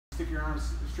stick your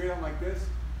arms straight out like this.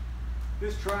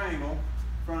 This triangle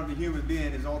in front of the human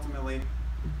being is ultimately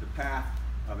the path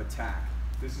of attack.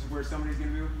 This is where somebody's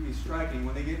going to be striking.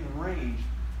 When they get in range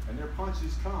and their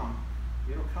punches come,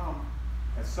 it'll come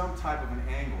at some type of an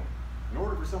angle. In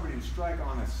order for somebody to strike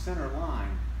on a center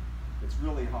line, it's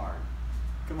really hard.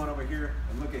 Come on over here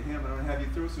and look at him, and I'm going to have you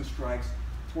throw some strikes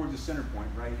towards the center point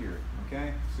right here,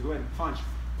 okay? So go ahead and punch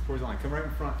towards the line. Come right in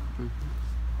front,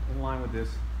 in line with this.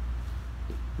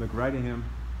 Look right at him,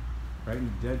 right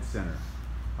in dead center.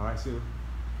 All right, so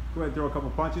go ahead and throw a couple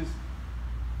punches.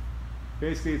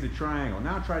 Basically, it's a triangle.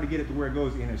 Now try to get it to where it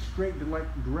goes in a straight,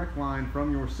 direct line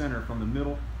from your center, from the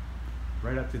middle,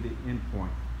 right up to the end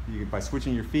point. You can, by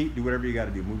switching your feet, do whatever you got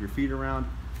to do. Move your feet around.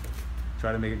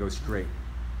 Try to make it go straight.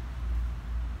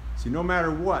 So no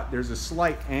matter what, there's a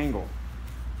slight angle.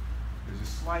 There's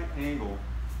a slight angle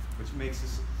which makes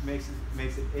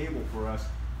it able for us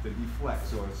to deflect.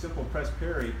 So a simple press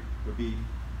parry would be,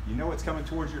 you know it's coming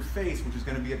towards your face, which is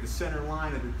going to be at the center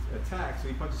line of the attack. So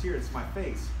he punches here, it's my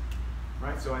face.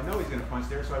 Right? So I know he's going to punch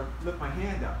there, so I lift my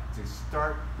hand up to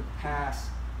start to pass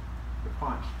the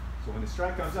punch. So when the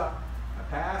strike comes up, I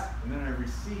pass, and then I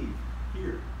receive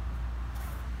here.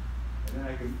 And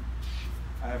then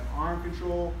I have arm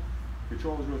control,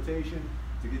 control his rotation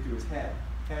to get to his head.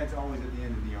 Head's always at the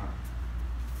end of the arm.